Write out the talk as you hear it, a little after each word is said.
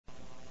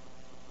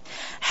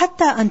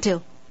hatta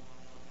until.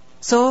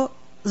 So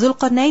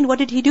Dhul-Qarnayn, what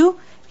did he do?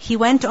 He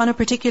went on a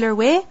particular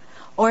way,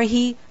 or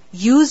he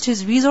used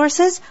his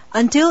resources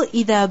until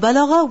إِذَا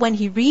بَلَغَ, when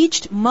he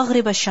reached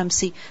مَغْرِبَ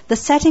الشَّمْسِ, the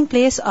setting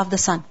place of the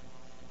sun.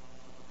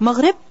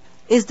 Maghrib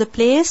is the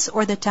place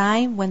or the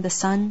time when the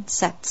sun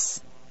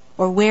sets,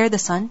 or where the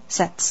sun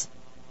sets.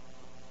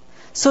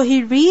 So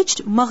he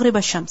reached Maghrib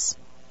al-Shams.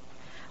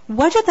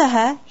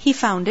 وَجَدَهَا, he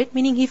found it,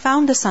 meaning he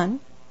found the sun.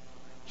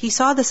 He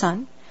saw the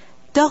sun.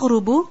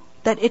 تَغْرُبُ,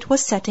 that it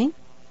was setting.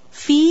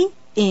 فِي,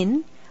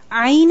 in.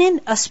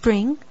 عَيْنٍ, a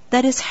spring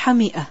that is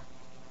حَمِئَةٍ,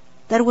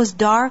 that was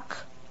dark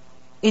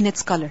in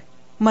its color,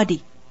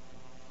 muddy.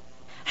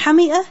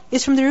 حَمِئَةٍ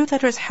is from the root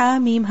letters Ha,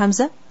 Mim,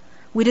 Hamza.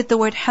 We did the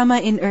word Hama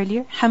in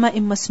earlier, Hama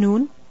in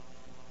Masnoon,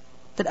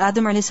 that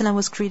Adam a.s.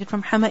 was created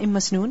from Hama in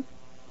Masnoon.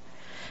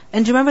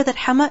 And remember that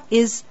Hama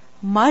is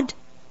mud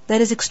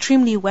that is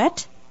extremely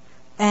wet,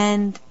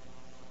 and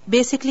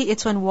basically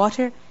it's when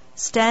water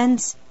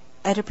stands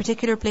at a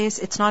particular place,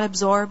 it's not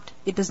absorbed,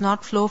 it does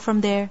not flow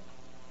from there.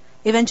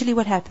 Eventually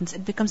what happens?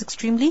 It becomes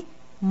extremely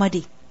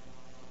muddy.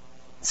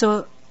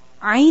 So,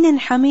 Ayn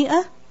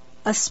Hami'ah,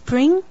 a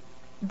spring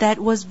that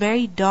was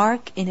very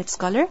dark in its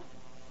color.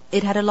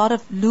 It had a lot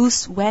of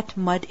loose, wet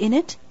mud in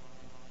it.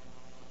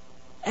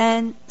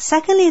 And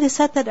secondly, it is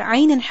said that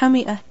Ayn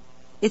Hami'ah,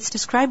 it's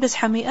described as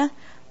Hami'ah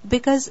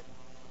because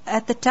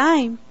at the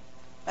time,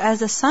 as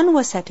the sun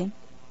was setting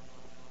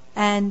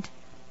and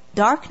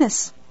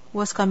darkness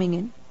was coming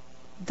in,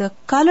 the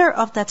color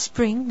of that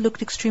spring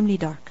looked extremely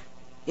dark.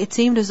 It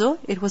seemed as though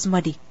it was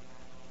muddy.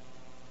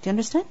 Do you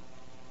understand?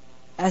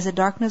 As the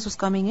darkness was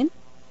coming in,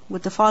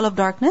 with the fall of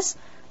darkness,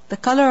 the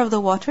color of the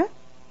water,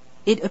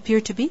 it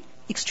appeared to be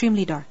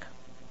extremely dark.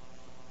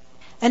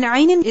 And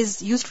Ayn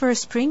is used for a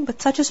spring,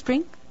 but such a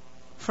spring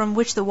from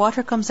which the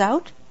water comes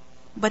out,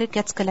 but it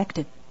gets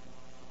collected.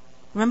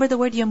 Remember the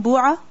word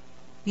Yambu'a?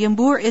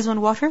 Yambur is when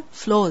water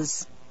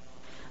flows.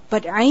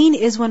 But Ayn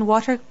is when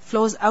water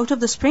flows out of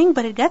the spring,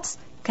 but it gets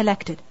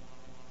collected.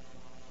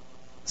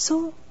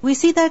 So we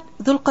see that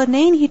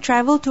Dhul-Qarnayn, he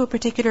traveled to a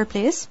particular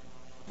place,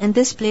 and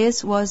this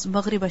place was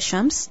Maghrib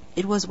al-Shams.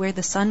 It was where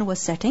the sun was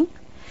setting,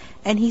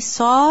 and he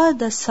saw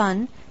the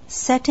sun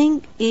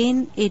setting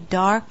in a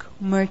dark,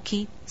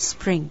 murky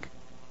spring.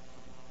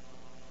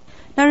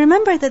 Now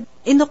remember that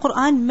in the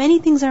Quran, many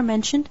things are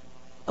mentioned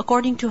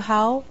according to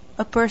how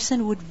a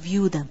person would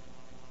view them.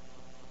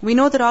 We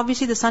know that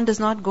obviously the sun does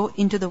not go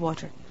into the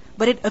water,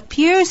 but it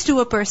appears to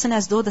a person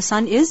as though the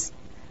sun is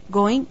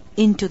going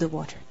into the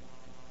water.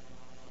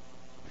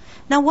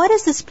 Now what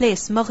is this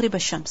place, Maghrib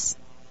al-Shams?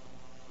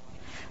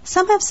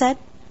 Some have said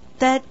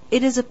that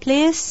it is a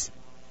place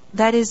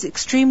that is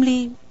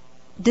extremely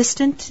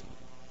distant,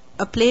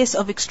 a place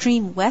of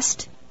extreme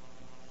west,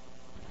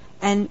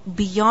 and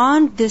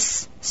beyond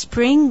this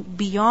spring,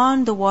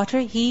 beyond the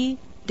water, he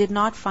did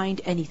not find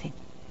anything.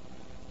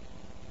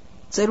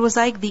 So it was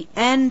like the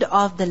end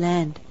of the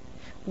land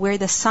where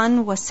the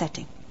sun was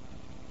setting.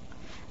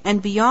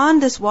 And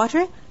beyond this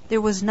water,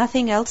 there was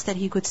nothing else that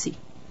he could see.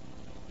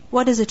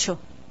 What does it show?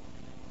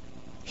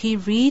 He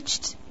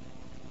reached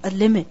a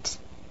limit.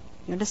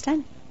 You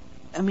understand?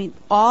 I mean,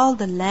 all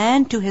the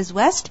land to his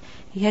west,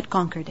 he had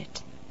conquered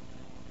it.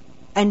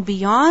 And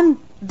beyond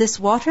this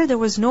water, there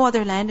was no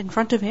other land in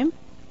front of him.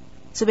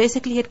 So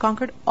basically, he had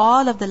conquered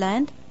all of the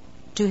land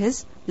to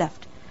his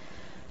left.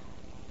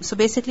 So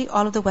basically,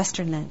 all of the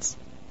western lands.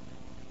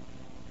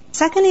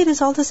 Secondly, it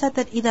is also said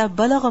that إِذَا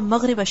بَلَغَ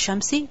مَغْرِبَ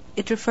الشَّمْسِ,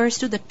 it refers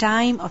to the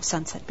time of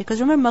sunset. Because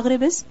remember,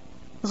 Maghrib is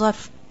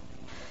Gharf.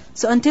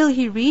 So until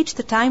he reached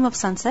the time of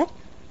sunset,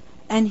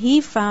 and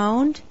he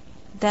found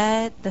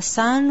that the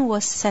sun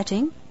was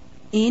setting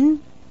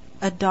in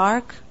a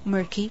dark,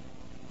 murky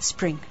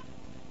spring.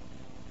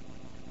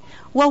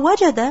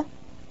 وَوَجَدَ,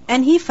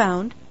 and he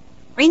found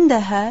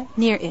عِنْدَهَا,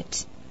 near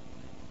it.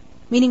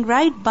 Meaning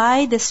right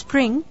by the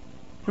spring,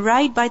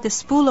 right by the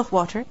spool of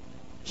water,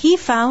 he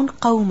found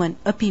قَوْمًا,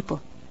 a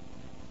people.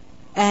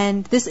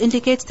 And this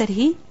indicates that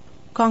he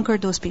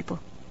conquered those people.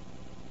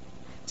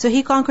 So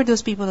he conquered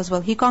those people as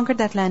well. He conquered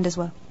that land as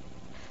well.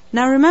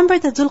 Now remember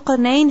that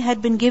Dhul-Qarnayn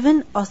had been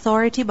given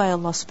authority by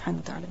Allah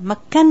subhanahu wa ta'ala.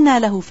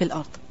 مَكَّنَّا لَهُ فِي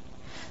الْأَرْضِ.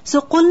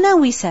 So قُلْنَا,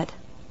 we said,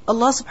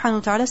 Allah subhanahu wa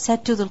ta'ala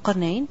said to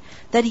Dhul-Qarnayn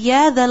that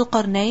Ya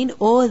Dhul-Qarnayn,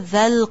 O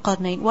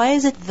Dhul-Qarnayn. Why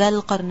is it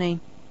Dhul-Qarnayn?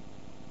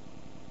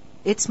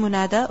 It's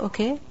munada,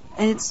 okay?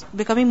 And it's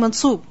becoming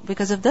mansoob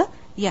because of the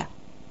ya.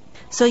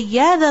 So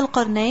Ya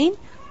Dhul-Qarnayn,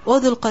 O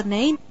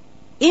Dhul-Qarnayn,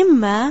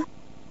 imma,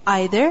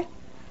 either,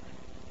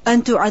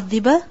 an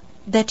tu'adhiba,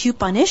 that you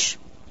punish,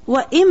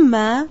 wa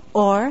imma,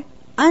 or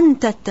an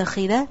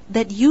tattakhida,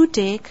 that you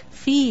take,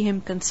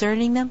 fihim,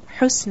 concerning them,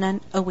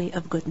 husnan, a way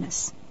of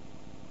goodness.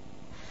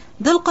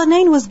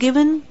 Dhul-Qarnayn was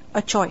given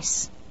a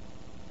choice.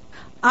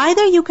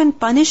 Either you can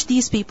punish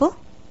these people,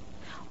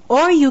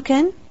 or you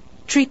can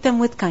treat them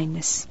with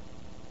kindness.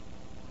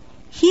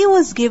 He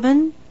was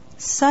given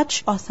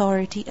such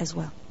authority as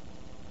well.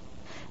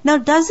 Now,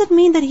 does it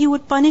mean that he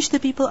would punish the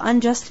people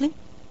unjustly?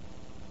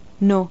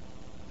 No,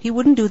 he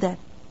wouldn't do that.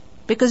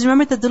 Because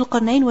remember that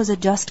Dhul-Qarnayn was a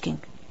just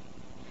king.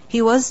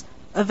 He was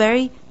a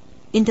very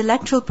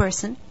intellectual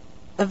person,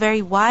 a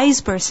very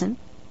wise person,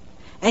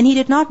 and he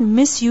did not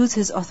misuse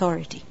his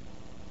authority.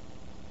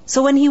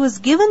 So when he was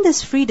given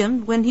this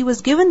freedom, when he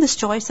was given this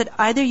choice that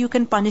either you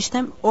can punish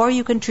them or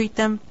you can treat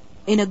them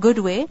in a good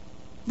way,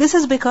 this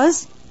is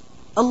because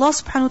Allah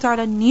subhanahu wa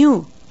ta'ala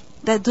knew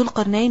that Dhul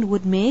Qarnayn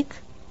would make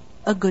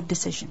a good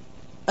decision,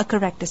 a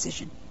correct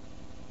decision.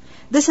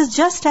 This is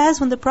just as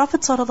when the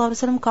Prophet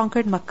ﷺ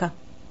conquered Makkah.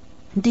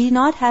 Did he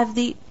not have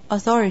the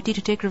authority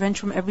to take revenge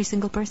from every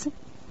single person?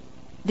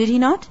 Did he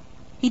not?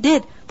 He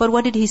did. But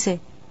what did he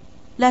say?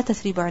 لا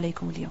تثريب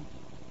عليكم اليوم.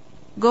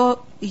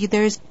 Go,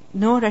 there is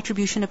no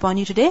retribution upon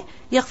you today.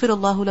 يغفر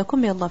الله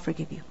لكم, may Allah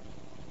forgive you.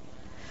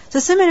 So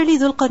similarly,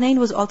 Dhul Qarnayn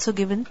was also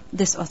given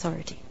this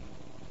authority.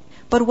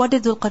 But what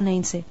did Dhul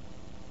Qarnayn say?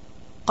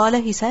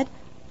 قال, he said,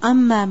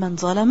 أما من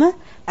ظلم,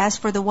 as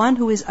for the one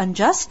who is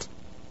unjust,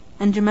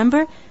 and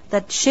remember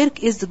that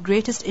shirk is the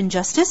greatest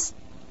injustice.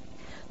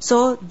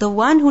 So the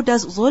one who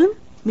does zulm,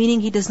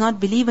 meaning he does not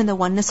believe in the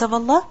oneness of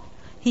Allah,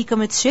 he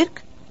commits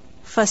shirk,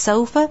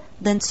 فَسَوْفَ,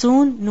 then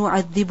soon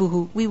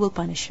نُعَذِّبُهُ, we will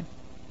punish him.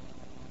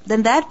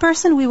 Then that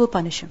person we will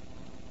punish him.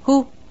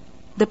 Who?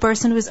 The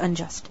person who is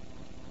unjust.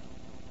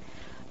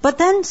 But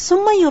then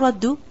ثُمَّ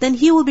يُرَدُّ, then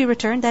he will be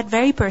returned, that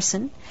very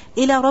person,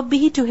 إِلَى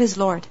رَبِّهِ, to his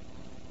Lord.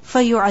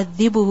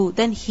 فَيُعَذِّبُهُ,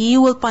 then he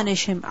will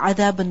punish him,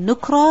 عَذَابًا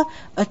نُكْرًا,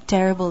 a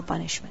terrible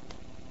punishment.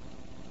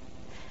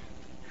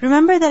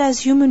 Remember that as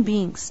human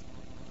beings,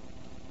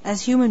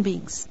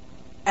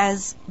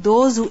 as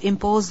those who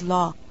impose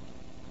law,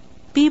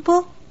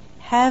 people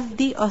have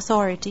the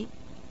authority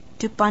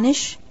to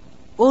punish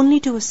only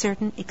to a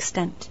certain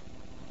extent,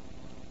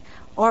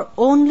 or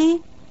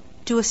only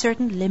to a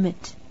certain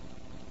limit.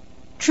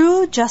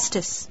 True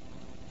justice,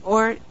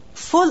 or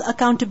full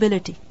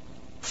accountability,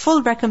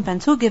 full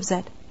recompense, who gives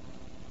that?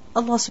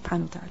 Allah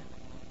subhanahu wa ta'ala.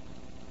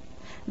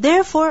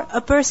 Therefore,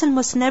 a person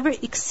must never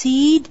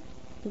exceed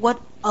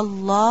what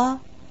Allah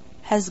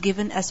has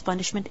given as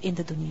punishment in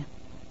the dunya.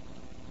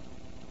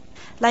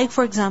 Like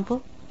for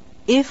example,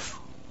 if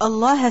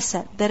Allah has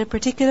said that a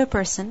particular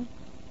person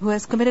who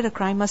has committed a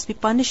crime must be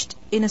punished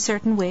in a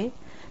certain way,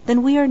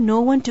 then we are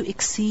no one to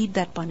exceed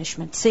that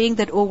punishment, saying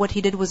that, oh, what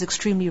he did was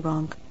extremely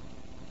wrong.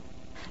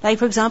 Like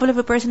for example, if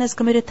a person has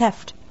committed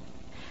theft,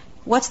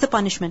 what's the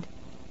punishment?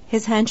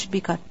 His hand should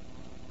be cut.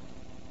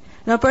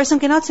 Now a person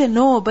cannot say,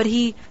 no, but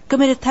he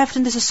committed theft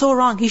and this is so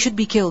wrong, he should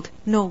be killed.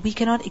 No, we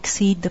cannot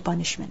exceed the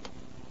punishment.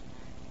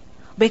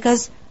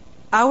 Because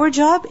our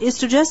job is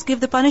to just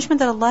give the punishment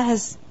that Allah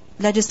has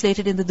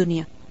legislated in the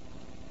dunya.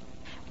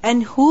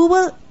 And who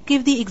will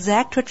give the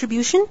exact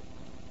retribution?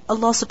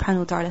 Allah subhanahu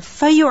wa ta'ala.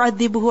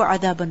 فَيُعَذِّبُهُ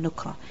عَذَابًا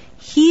نُكْرًا.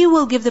 He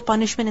will give the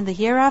punishment in the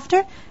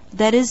hereafter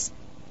that is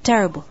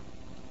terrible,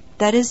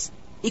 that is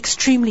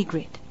extremely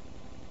great.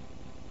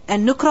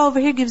 And nukra over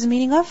here gives the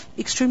meaning of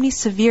extremely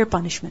severe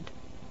punishment.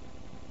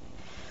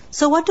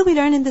 So what do we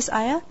learn in this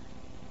ayah?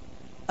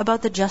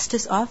 About the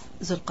justice of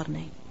Dhul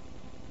Qarnayn.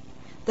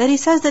 That he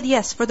says that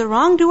yes, for the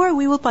wrongdoer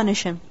we will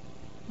punish him.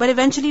 But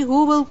eventually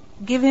who will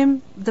give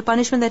him the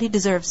punishment that he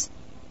deserves?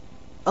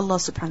 Allah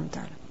subhanahu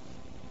wa ta'ala.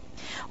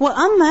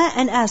 وَأَمَّا,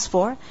 and as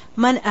for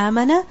man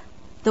amana,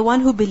 the one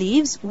who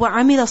believes,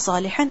 وَعَمِلَ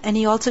صَالِحًا, and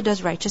he also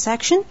does righteous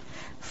action,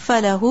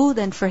 فَلَهُ,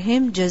 then for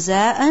him,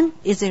 جَزَاءً,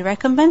 is a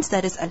recompense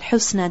that is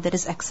al-husna, that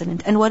is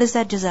excellent. And what is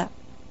that jaza?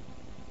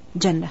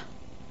 Jannah.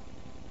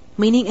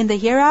 Meaning in the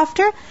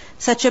hereafter,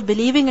 such a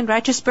believing and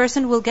righteous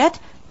person will get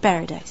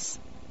paradise.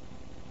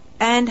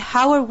 And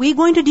how are we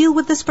going to deal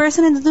with this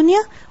person in the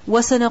dunya?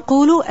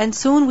 وَسَنَقُولُ, and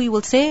soon we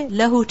will say,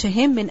 lahu, to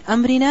him, min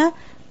amrina,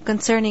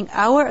 concerning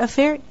our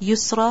affair,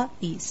 yusra,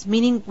 ease.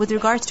 Meaning with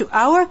regards to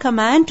our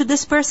command to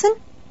this person,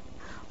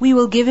 we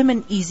will give him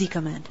an easy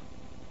command.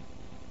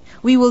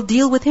 We will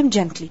deal with him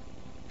gently.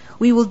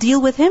 We will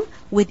deal with him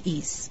with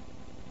ease.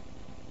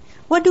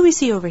 What do we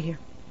see over here?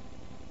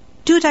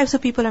 Two types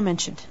of people are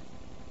mentioned.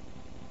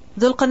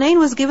 Dhul Qarnayn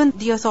was given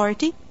the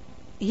authority.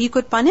 He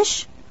could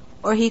punish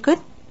or he could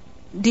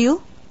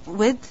deal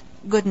with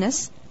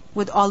goodness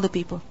with all the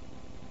people.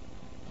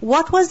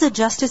 What was the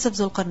justice of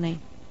Dhul Qarnayn?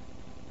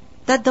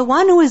 That the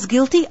one who is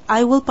guilty,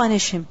 I will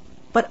punish him.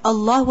 But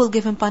Allah will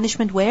give him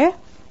punishment where?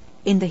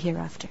 In the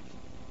hereafter.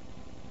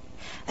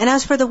 And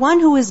as for the one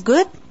who is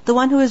good, the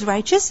one who is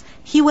righteous,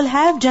 he will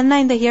have Jannah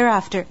in the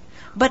hereafter.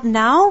 But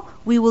now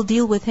we will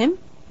deal with him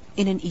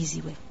in an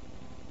easy way.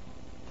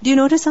 Do you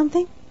notice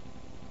something?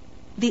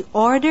 The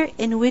order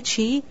in which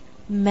he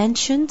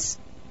mentions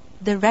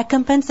the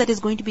recompense that is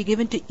going to be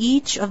given to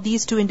each of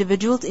these two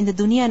individuals in the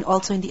dunya and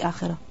also in the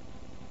akhirah.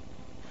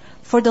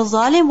 For the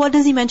zalim, what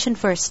does he mention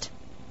first?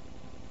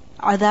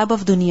 Adhab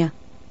of dunya.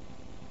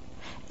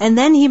 And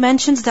then he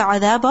mentions the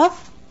adhab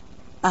of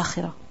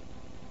akhirah.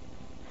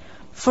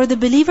 For the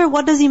believer,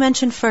 what does he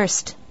mention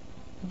first?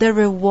 The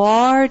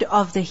reward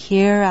of the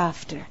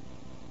hereafter.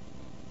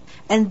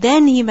 And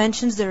then he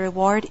mentions the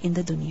reward in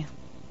the dunya.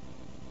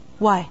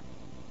 Why?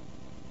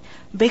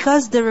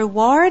 Because the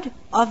reward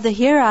of the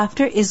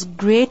hereafter is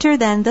greater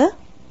than the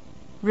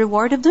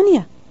reward of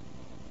dunya.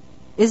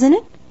 Isn't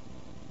it?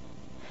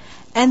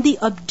 And the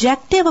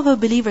objective of a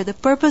believer, the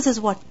purpose is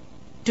what?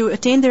 to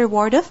attain the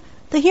reward of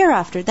the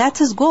hereafter. That's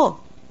his goal.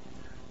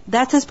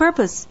 That's his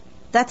purpose.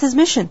 That's his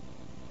mission.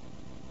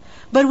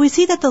 But we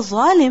see that the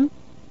zalim,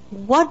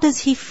 what does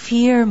he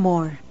fear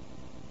more?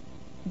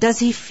 Does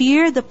he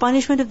fear the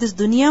punishment of this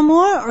dunya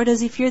more, or does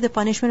he fear the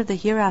punishment of the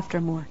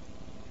hereafter more?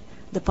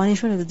 The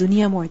punishment of the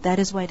dunya more. That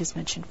is why it is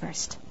mentioned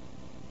first.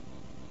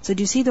 So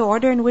do you see the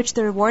order in which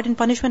the reward and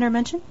punishment are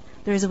mentioned?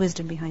 There is a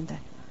wisdom behind that.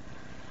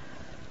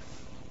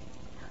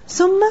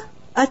 Summa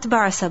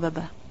atba'a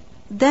sababa.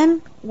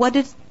 Then what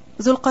did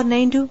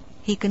Zulqarnain do?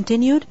 He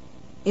continued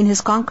in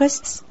his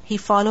conquests. He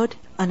followed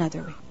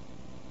another way.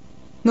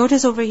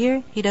 Notice over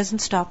here, he doesn't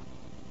stop.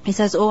 He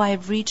says, oh, I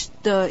have reached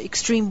the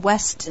extreme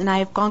west and I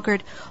have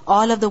conquered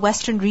all of the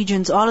western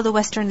regions, all of the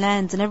western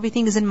lands, and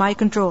everything is in my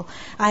control.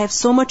 I have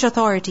so much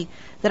authority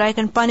that I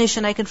can punish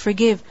and I can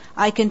forgive,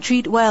 I can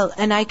treat well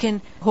and I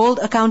can hold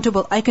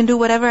accountable, I can do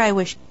whatever I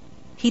wish.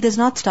 He does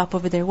not stop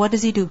over there. What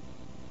does he do?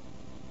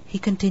 He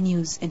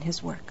continues in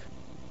his work.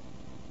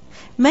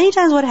 Many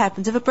times what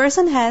happens, if a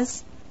person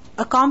has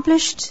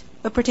accomplished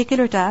a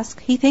particular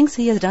task, he thinks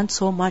he has done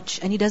so much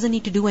and he doesn't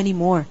need to do any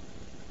more.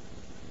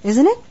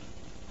 Isn't it?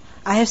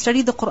 I have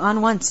studied the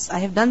Quran once. I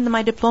have done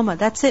my diploma.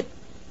 That's it.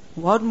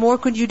 What more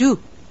could you do?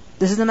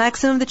 This is the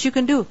maximum that you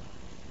can do.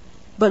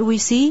 But we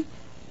see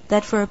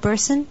that for a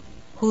person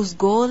whose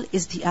goal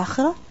is the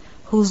akhirah,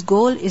 whose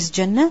goal is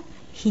Jannah,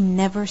 he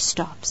never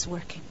stops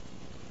working.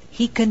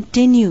 He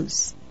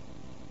continues.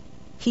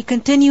 He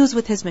continues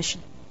with his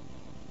mission.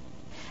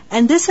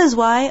 And this is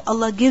why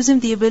Allah gives him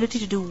the ability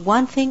to do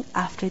one thing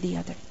after the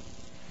other.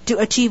 To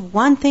achieve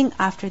one thing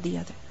after the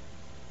other.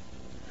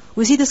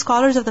 We see the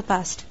scholars of the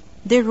past.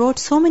 They wrote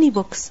so many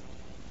books.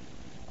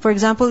 For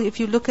example, if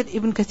you look at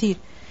Ibn Kathir,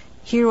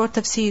 he wrote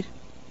Tafsir,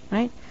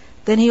 right?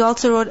 Then he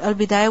also wrote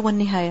Al-Bidayah wa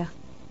Nihaya,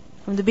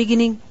 from the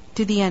beginning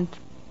to the end.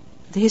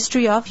 The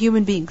history of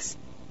human beings.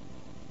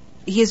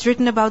 He has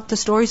written about the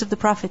stories of the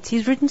prophets.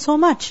 He's written so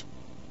much.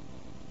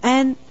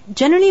 And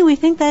generally we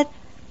think that,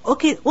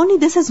 okay, only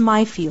this is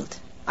my field.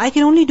 I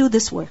can only do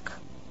this work.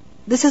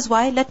 This is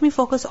why let me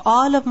focus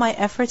all of my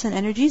efforts and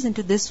energies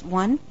into this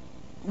one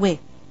way.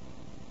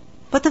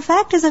 But the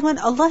fact is that when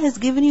Allah has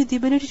given you the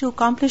ability to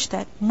accomplish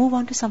that, move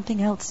on to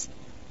something else.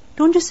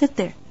 Don't just sit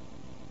there.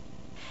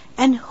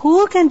 And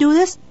who can do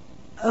this?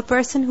 A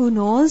person who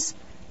knows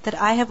that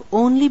I have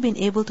only been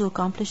able to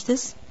accomplish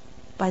this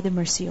by the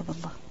mercy of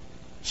Allah.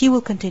 He will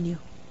continue.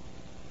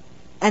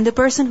 And the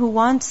person who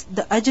wants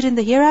the ajr in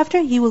the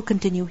hereafter, he will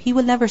continue. He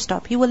will never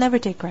stop. He will never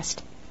take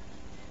rest.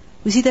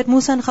 We see that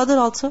Musa and Khadr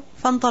also,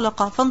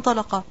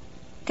 فَانْطَلَقَا,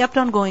 kept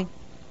on going.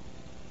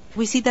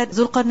 We see that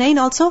Zulqarnain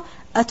also,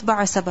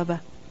 atba'a sababa.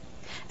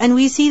 And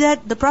we see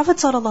that the Prophet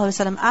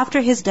ﷺ,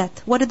 after his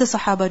death, what did the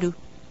Sahaba do?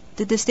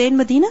 Did they stay in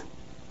Medina?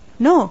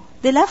 No,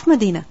 they left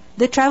Medina.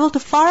 They traveled to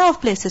far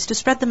off places to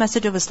spread the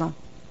message of Islam.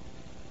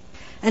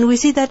 And we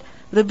see that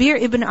Rabi'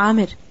 ibn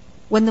Amir,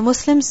 when the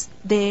Muslims,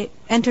 they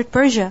entered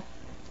Persia,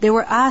 they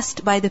were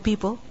asked by the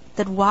people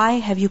that why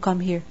have you come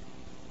here?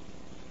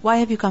 Why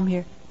have you come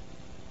here?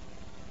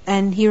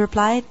 And he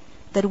replied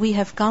that we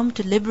have come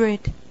to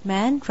liberate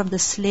man from the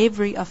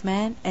slavery of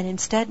man and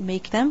instead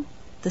make them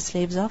the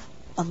slaves of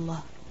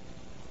Allah.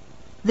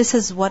 This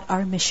is what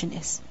our mission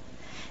is.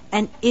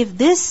 And if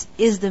this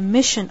is the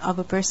mission of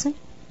a person,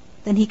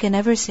 then he can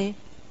never say,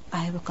 I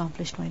have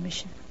accomplished my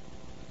mission.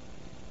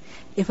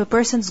 If a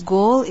person's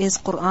goal is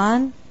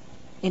Quran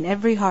in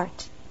every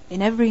heart,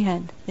 in every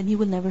hand, then he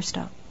will never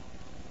stop.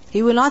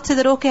 He will not say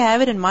that, okay, I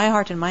have it in my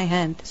heart and my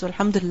hand, so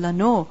alhamdulillah.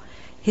 No.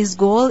 His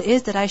goal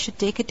is that I should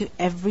take it to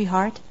every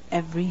heart,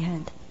 every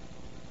hand.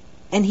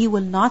 And he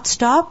will not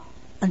stop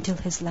until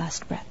his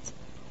last breath,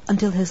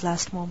 until his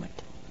last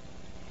moment.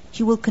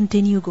 He will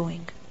continue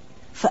going.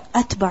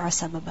 فَأَتْبَعَ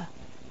سَبَبًا.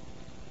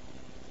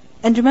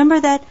 And remember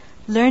that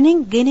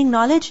learning, gaining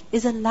knowledge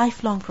is a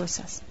lifelong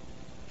process.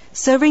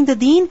 Serving the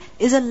deen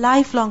is a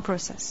lifelong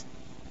process.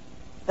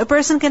 A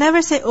person can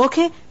never say,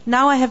 okay,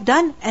 now I have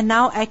done and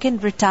now I can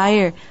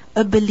retire.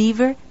 A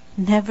believer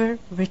never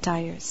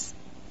retires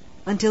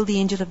until the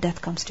angel of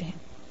death comes to him.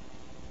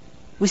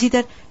 We see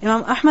that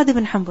Imam Ahmad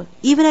ibn Hanbal,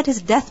 even at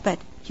his deathbed,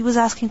 he was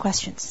asking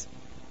questions,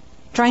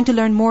 trying to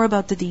learn more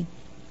about the deen.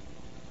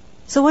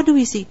 So what do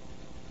we see?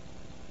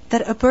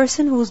 That a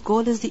person whose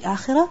goal is the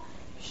akhirah,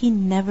 he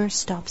never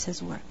stops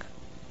his work.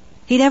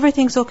 He never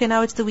thinks, okay,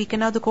 now it's the weekend,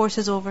 now the course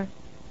is over.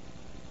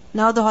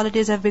 Now the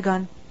holidays have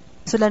begun,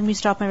 so let me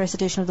stop my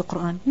recitation of the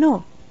Quran.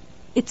 No.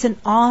 It's an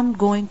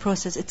ongoing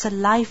process. It's a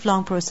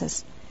lifelong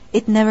process.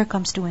 It never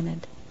comes to an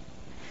end.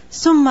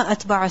 Summa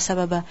atba'a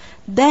sababa.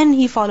 Then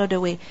he followed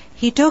away.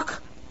 He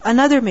took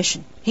another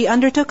mission. He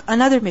undertook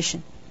another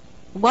mission.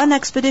 One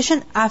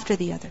expedition after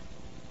the other.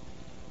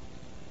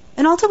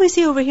 And also we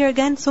see over here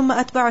again, summa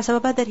atba'a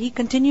sababa, that he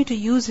continued to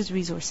use his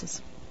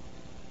resources.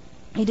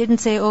 He didn't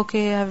say,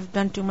 okay, I've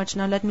done too much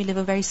now, let me live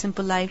a very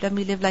simple life, let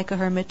me live like a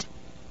hermit.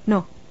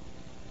 No.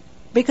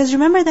 Because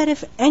remember that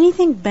if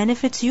anything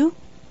benefits you,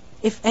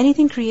 if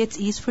anything creates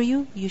ease for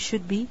you, you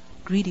should be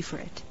greedy for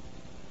it.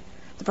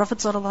 The Prophet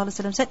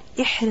ﷺ said,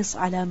 "Ihris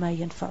ala ma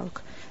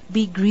yanfa'uk."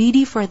 Be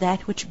greedy for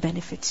that which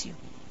benefits you.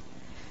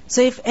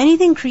 So if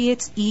anything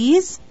creates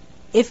ease,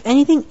 if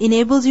anything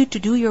enables you to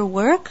do your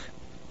work,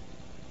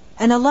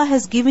 and Allah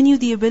has given you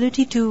the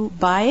ability to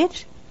buy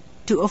it,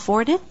 to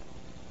afford it,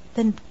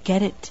 then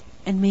get it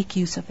and make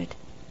use of it.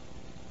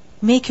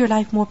 Make your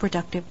life more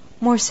productive,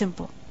 more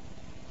simple,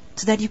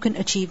 so that you can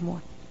achieve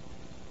more.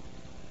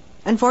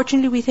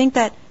 Unfortunately, we think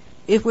that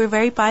if we're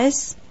very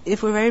pious,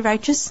 if we're very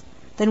righteous,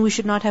 then we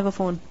should not have a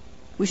phone.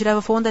 We should have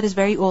a phone that is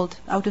very old,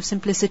 out of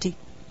simplicity.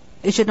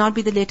 It should not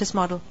be the latest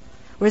model.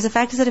 Whereas the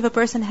fact is that if a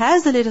person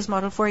has the latest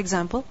model, for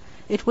example,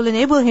 it will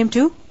enable him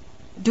to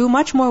do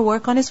much more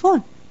work on his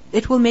phone.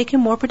 It will make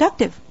him more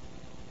productive.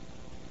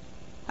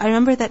 I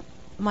remember that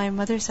my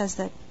mother says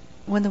that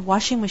when the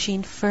washing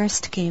machine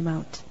first came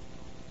out,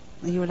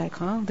 you were like,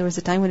 huh? There was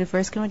a time when it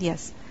first came out?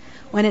 Yes.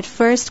 When it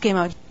first came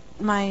out,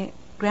 my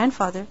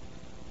grandfather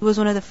was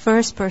one of the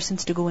first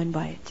persons to go and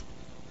buy it.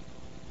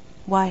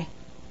 Why?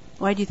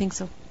 Why do you think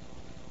so?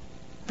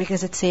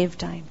 Because it saved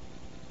time.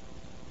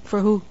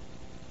 For who?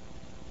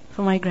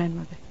 For my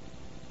grandmother.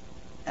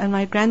 And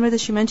my grandmother,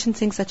 she mentioned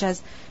things such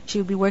as she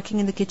would be working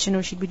in the kitchen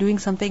or she'd be doing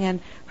something and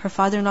her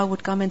father-in-law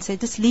would come and say,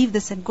 just leave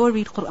this and go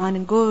read Quran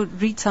and go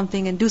read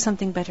something and do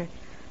something better.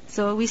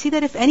 So we see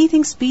that if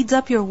anything speeds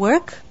up your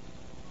work,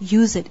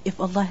 use it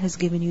if Allah has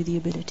given you the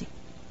ability.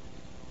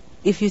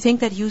 If you think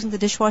that using the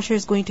dishwasher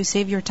is going to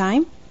save your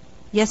time,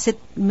 yes, it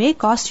may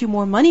cost you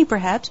more money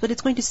perhaps, but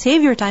it's going to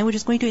save your time, which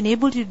is going to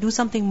enable you to do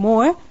something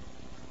more,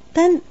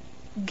 then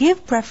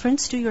give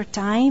preference to your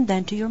time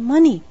than to your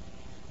money.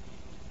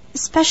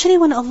 Especially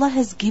when Allah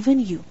has given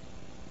you.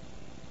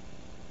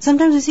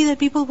 Sometimes we see that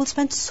people will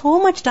spend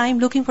so much time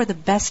looking for the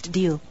best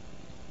deal.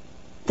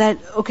 That,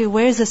 okay,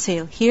 where is the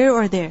sale? Here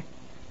or there?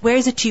 Where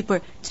is it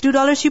cheaper? It's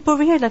 $2 cheaper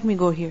over here, let me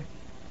go here.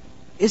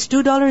 Is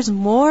 $2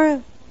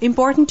 more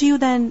important to you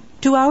than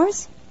 2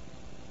 hours?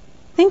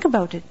 Think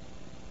about it.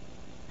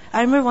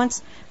 I remember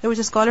once there was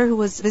a scholar who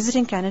was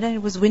visiting Canada and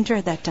it was winter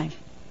at that time.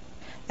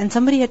 And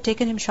somebody had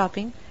taken him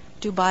shopping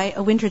to buy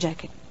a winter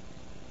jacket.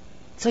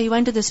 So he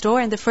went to the store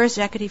and the first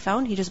jacket he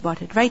found, he just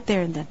bought it right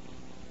there and then.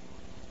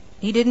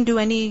 He didn't do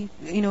any,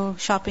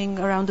 shopping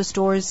around the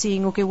stores,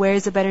 seeing, okay, where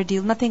is a better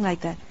deal, nothing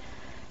like that.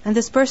 And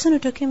this person who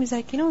took him is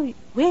like,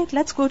 wait,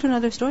 let's go to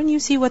another store and you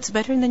see what's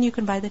better and then you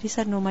can buy that. He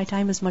said, no, my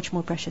time is much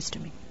more precious to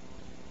me.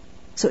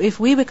 So if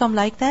we become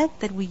like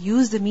that we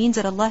use the means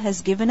that Allah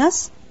has given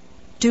us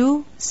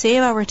to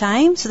save our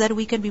time so that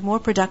we can be more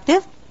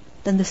productive,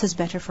 then this is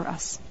better for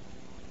us.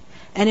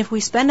 And if we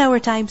spend our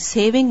time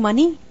saving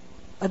money,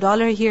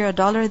 $1 here,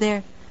 $1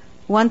 there,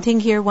 one thing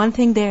here, one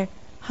thing there,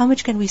 how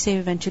much can we save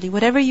eventually?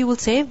 Whatever you will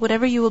save,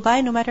 whatever you will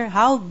buy, no matter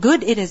how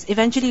good it is,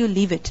 eventually you'll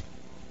leave it.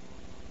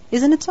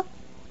 Isn't it so?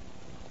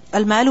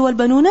 الْمَالُ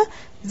وَالْبَنُونَ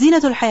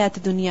زِينَةُ الْحَيَاةِ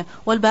الدُّنْيَا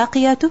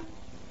وَالْبَاقِيَاتُ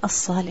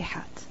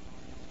الصَّالِحَاتِ.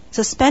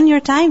 So spend your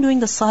time doing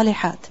the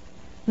salihat,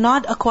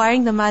 not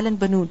acquiring the mal and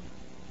banun.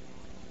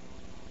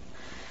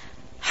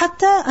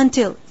 حتى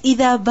until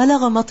إِذَا بَلَغَ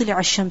مَطْلِعَ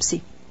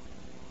الشَّمْسِ,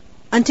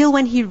 until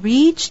when he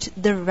reached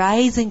the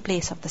rising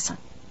place of the sun.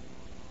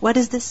 What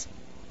is this?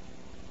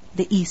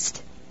 The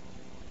east.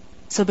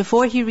 So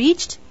before he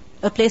reached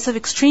a place of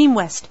extreme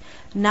west,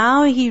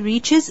 now he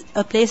reaches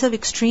a place of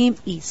extreme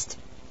east.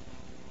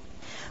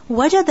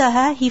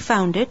 وَجَدَهَا, he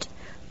found it,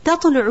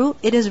 تَطْلُعُ,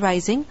 it is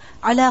rising,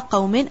 عَلَى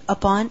قَوْمٍ,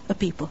 upon a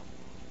people.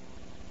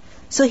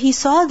 So he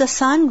saw the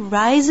sun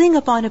rising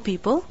upon a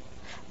people,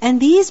 and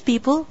these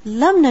people,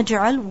 لَمْ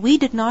نَجْعَلْ, we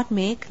did not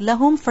make,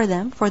 لَهُمْ, for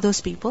them, for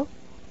those people,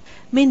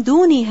 مِن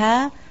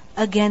دُونِهَا,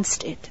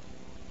 against it.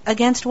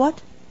 Against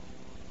what?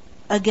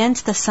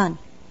 Against the sun.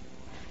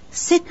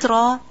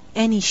 Sitra,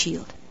 any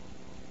shield.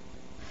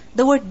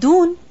 The word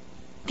dun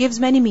gives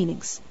many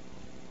meanings.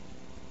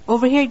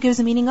 Over here it gives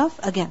the meaning of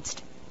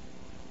against.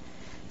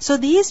 So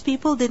these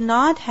people did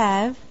not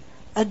have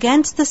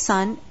against the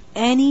sun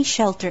any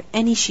shelter,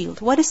 any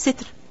shield. What is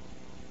sitr?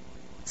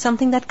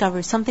 Something that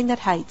covers, something that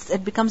hides.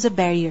 It becomes a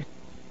barrier.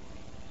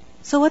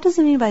 So what does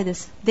it mean by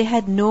this? They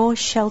had no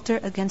shelter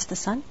against the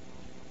sun?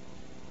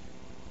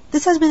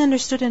 This has been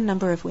understood in a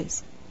number of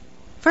ways.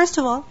 First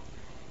of all,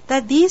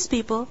 that these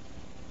people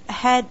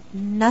had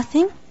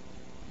nothing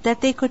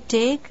that they could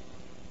take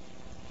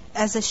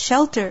as a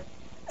shelter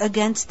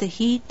against the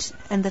heat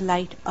and the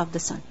light of the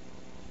sun.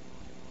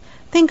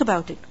 Think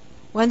about it.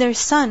 When there's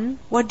sun,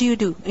 what do you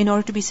do in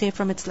order to be safe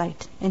from its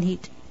light and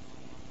heat?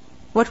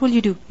 What will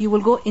you do? You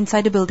will go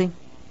inside a building.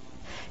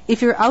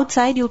 If you're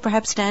outside, you'll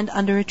perhaps stand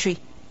under a tree.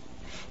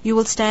 You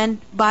will stand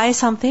by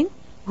something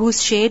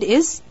whose shade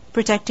is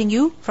protecting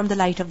you from the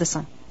light of the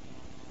sun.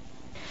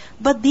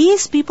 But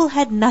these people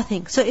had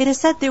nothing. So it is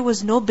said there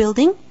was no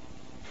building,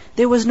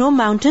 there was no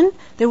mountain,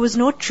 there was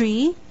no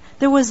tree,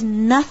 there was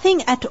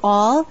nothing at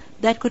all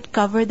that could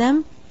cover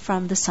them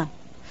from the sun.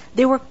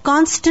 They were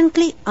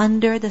constantly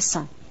under the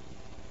sun.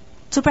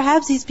 So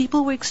perhaps these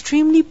people were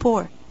extremely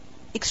poor,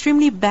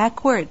 extremely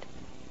backward,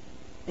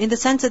 in the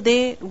sense that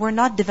they were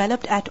not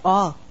developed at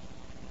all.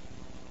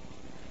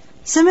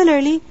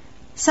 Similarly,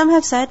 some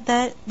have said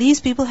that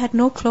these people had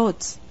no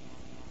clothes.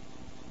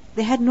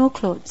 They had no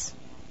clothes.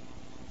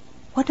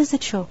 What does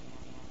it show?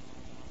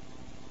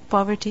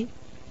 Poverty.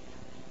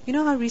 You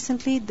know how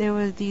recently there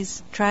were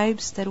these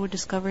tribes that were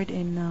discovered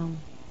in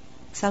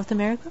South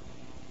America?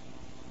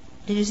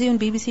 Did you see on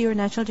BBC or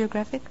National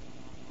Geographic?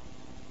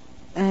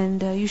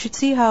 And you should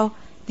see how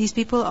these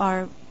people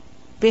are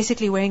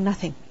basically wearing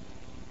nothing.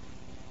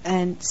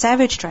 And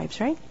savage tribes,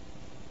 right?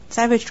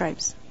 Savage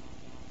tribes.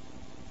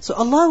 So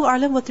Allahu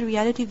A'lam what the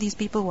reality of these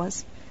people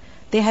was.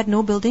 They had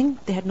no building,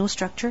 they had no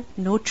structure,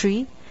 no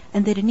tree,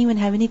 and they didn't even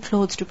have any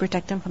clothes to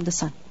protect them from the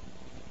sun.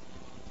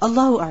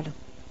 Allahu A'lam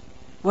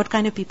what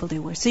kind of people they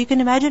were. So you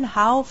can imagine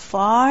how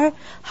far,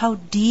 how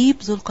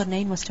deep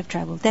Zulqarnain must have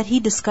traveled. That he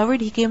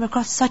discovered, he came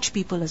across such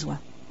people as well.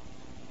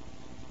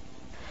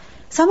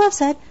 Some have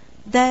said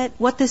that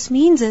what this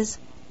means is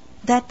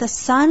that the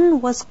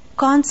sun was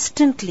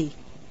constantly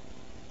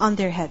on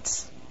their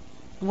heads.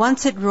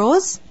 Once it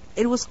rose,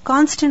 it was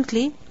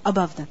constantly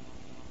above them.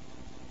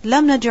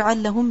 لَمْ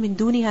نَجْعَلْ لَهُم مِّن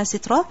دُونِهَا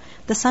سِتْرًا.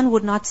 The sun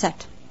would not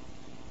set.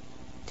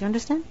 Do you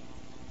understand?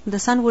 The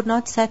sun would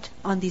not set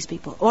on these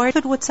people. Or if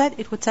it would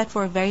set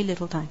for a very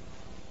little time.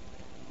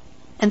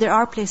 And there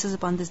are places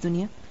upon this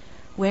dunya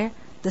where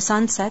the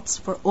sun sets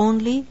for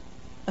only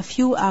a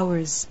few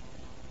hours,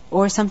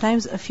 or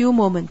sometimes a few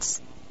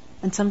moments,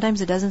 and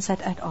sometimes it doesn't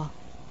set at all,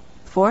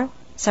 for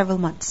several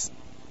months.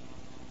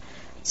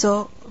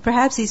 So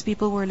perhaps these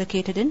people were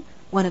located in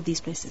one of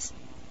these places.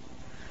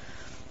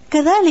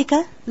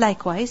 كَذَلِكَ,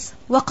 likewise,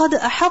 وَقَدْ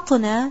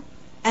أَحَطْنَا,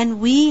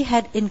 and we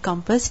had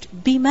encompassed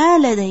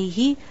بِمَا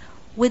لَدَيْهِ,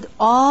 with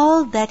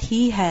all that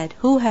he had.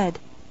 Who had?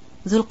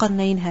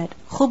 Zulqarnain had.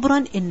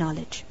 خُبْرًا, in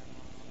knowledge.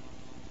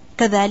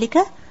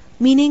 كَذَلِكَ,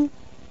 meaning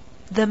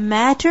the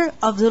matter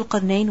of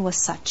Zulqarnain was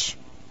such.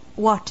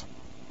 What?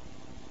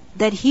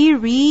 That he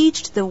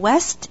reached the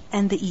west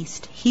and the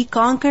east. He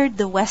conquered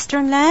the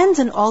western lands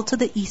and also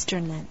the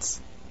eastern lands.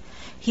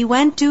 He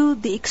went to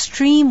the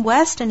extreme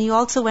west and he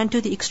also went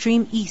to the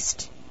extreme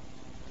east.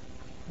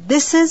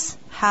 This is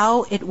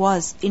how it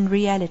was in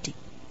reality.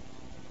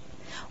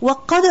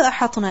 وَقَدْ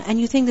أَحَطْنَا,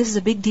 and you think this is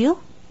a big deal?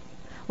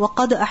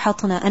 وَقَدْ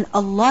أَحَطْنَا, and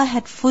Allah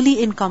had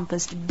fully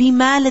encompassed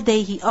بِمَا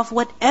لَدَيْهِ, of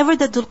whatever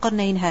that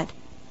Zulqarnain had.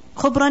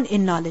 خُبْرًا,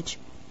 in knowledge.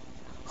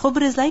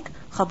 Khubr is like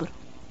khabr.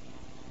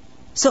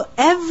 So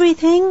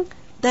everything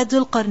that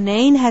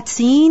Zulqarnain had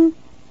seen,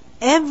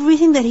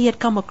 everything that he had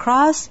come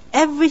across,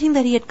 everything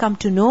that he had come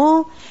to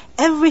know,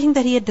 everything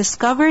that he had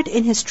discovered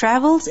in his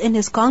travels, in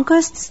his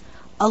conquests,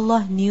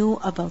 Allah knew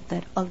about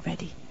that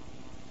already.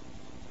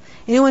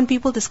 You know, when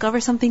people discover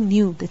something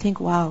new, they think,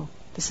 wow,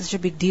 this is such a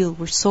big deal.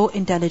 We're so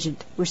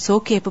intelligent. We're so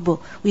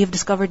capable. We have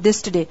discovered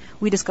this today.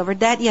 We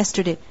discovered that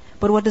yesterday.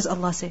 But what does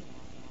Allah say?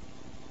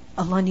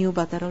 Allah knew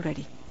about that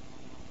already.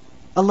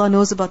 Allah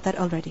knows about that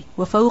already.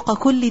 وَفَوْقَ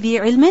كُلِّ ذِي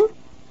عِلْمٍ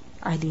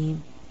عَلِيمٍ.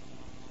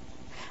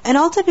 And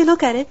also if you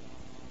look at it,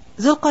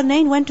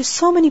 Zulqarnain went to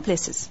so many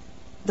places.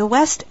 The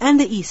west and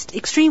the east.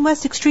 Extreme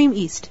west, extreme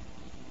east.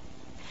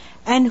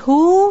 And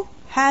who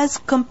has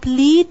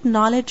complete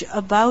knowledge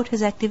about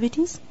his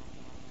activities?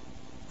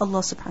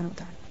 Allah subhanahu wa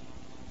ta'ala.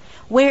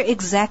 Where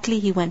exactly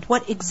he went,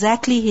 what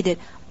exactly he did,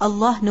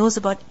 Allah knows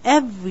about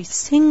every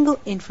single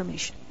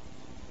information.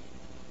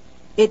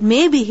 It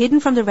may be hidden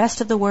from the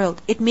rest of the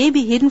world, it may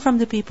be hidden from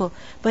the people,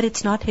 but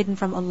it's not hidden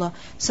from Allah.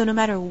 So no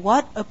matter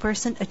what a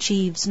person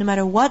achieves, no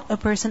matter what a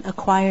person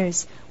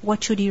acquires,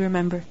 what should he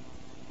remember?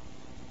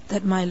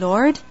 That my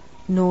Lord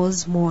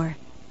knows more.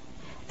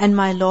 And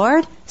my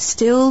Lord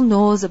still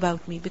knows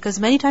about me. Because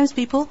many times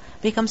people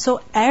become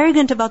so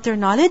arrogant about their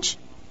knowledge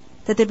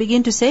that they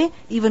begin to say,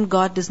 even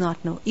God does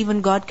not know.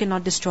 Even God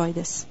cannot destroy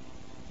this.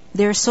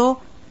 They are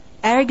so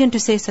arrogant to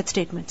say such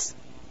statements.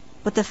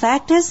 But the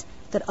fact is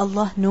that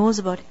Allah knows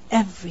about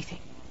everything.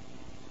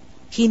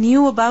 He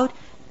knew about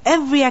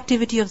every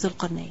activity of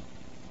Zulqarnain,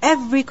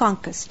 every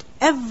conquest,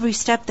 every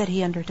step that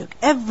he undertook,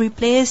 every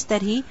place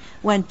that he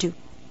went to,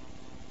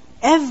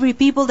 every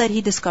people that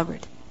he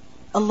discovered.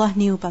 Allah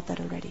knew about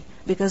that already.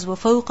 Because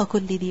وَفَوْقَ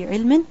كُلِّ ذِي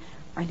عِلْمٍ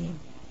عَلِيمٍ.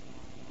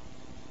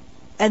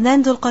 And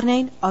then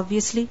Zulqarnain,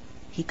 obviously,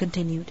 he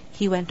continued.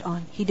 He went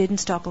on. He didn't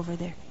stop over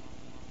there.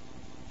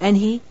 And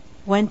he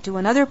went to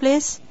another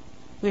place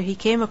where he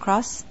came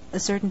across a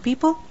certain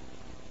people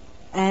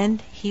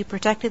and he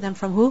protected them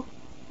from who?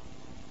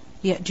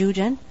 Ya'juj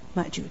and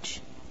Ma'juj.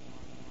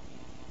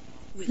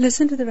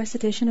 Listen to the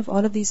recitation of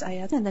all of these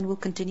ayat and then we'll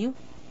continue.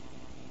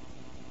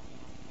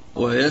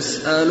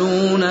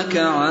 وَيَسْأَلُونَكَ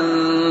عَنْ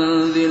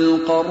ذِي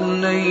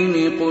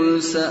الْقَرْنَيْنِ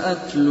قُلْ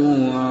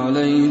سَأَتْلُو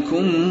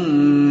عَلَيْكُمْ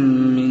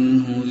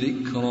مِنْهُ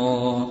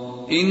ذِكْرًا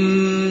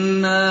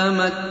إِنَّا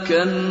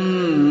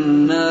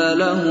مَكَّنَّا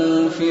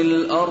لَهُ فِي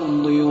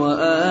الْأَرْضِ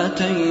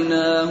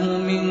وَآتَيْنَاهُ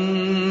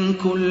مِنْ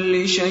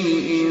كُلِّ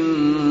شَيْءٍ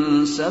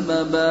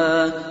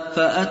سَبَبًا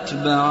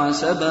فَأَتْبَعَ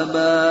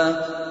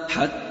سَبَبًا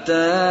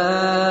حَتَّى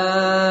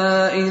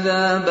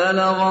إِذَا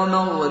بَلَغَ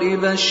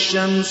مَغْرِبَ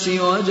الشَّمْسِ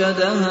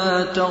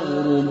وَجَدَهَا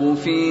تَغْرُبُ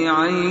فِي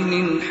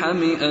عَيْنٍ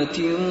حَمِئَةٍ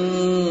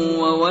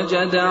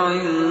وَوَجَدَ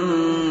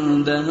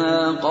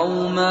عِندَهَا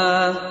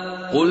قَوْمًا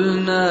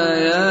قُلْنَا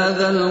يَا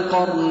ذَا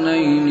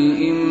الْقَرْنَيْنِ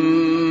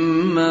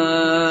إِمَّا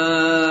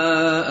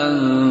أَن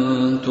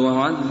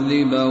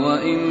تُعَذِّبَ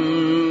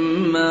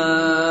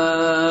وَإِمَّا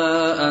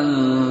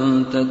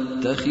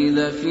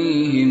نتخذ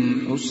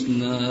فيهم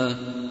حسنا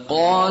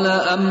قال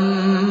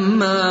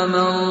أما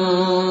من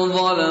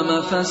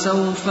ظلم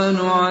فسوف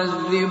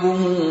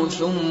نعذبه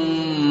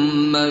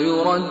ثم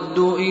يرد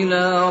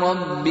إلى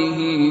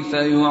ربه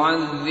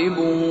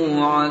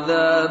فيعذبه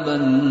عذابا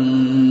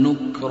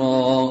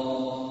نكرا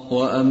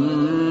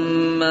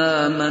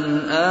وأما من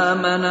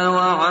آمن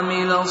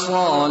وعمل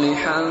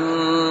صالحا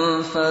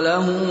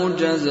فله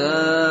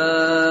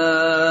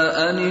جزاء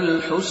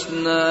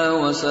الحسنى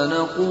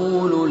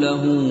وسنقول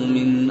له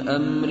من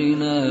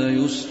أمرنا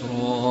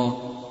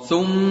يسرا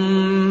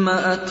ثم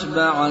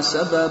أتبع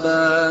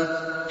سببا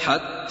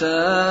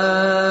حتى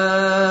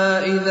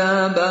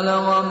إذا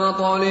بلغ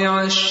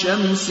مطلع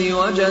الشمس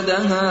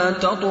وجدها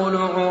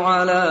تطلع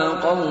على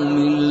قوم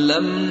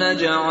لم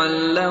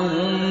نجعل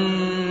لهم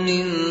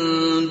من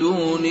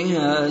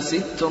دونها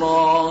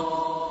سترا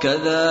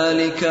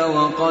كذلك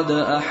وقد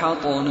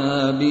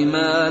أحطنا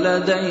بما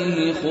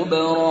لديه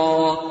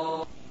خبرا.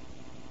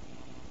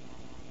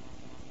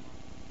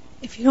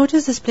 If you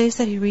notice this place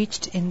that he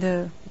reached in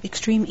the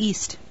extreme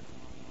east,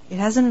 it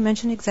hasn't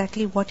mentioned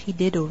exactly what he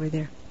did over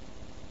there,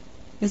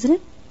 isn't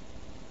it?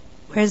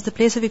 Whereas the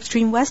place of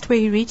extreme west where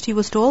he reached, he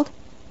was told,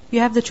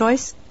 you have the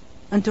choice,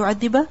 أن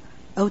تعذب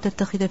أو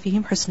تتخذ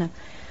فيهم حسنا.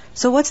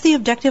 So what's the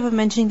objective of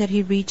mentioning that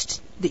he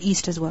reached the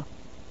east as well?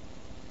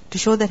 To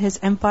show that his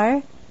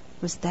empire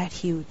was that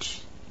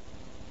huge,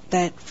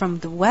 that from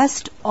the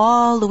west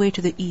all the way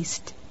to the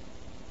east,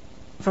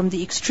 from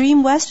the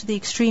extreme west to the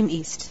extreme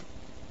east,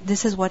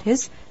 this is what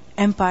his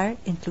empire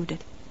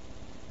included.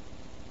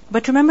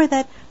 But remember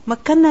that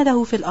مَكَّنَّا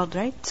لَهُ فِي الْأَرْضِ,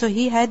 right? So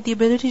he had the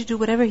ability to do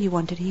whatever he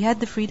wanted. He had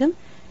the freedom,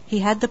 he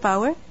had the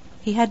power,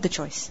 he had the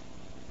choice.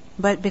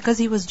 But because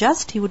he was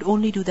just, he would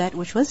only do that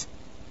which was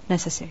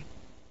necessary.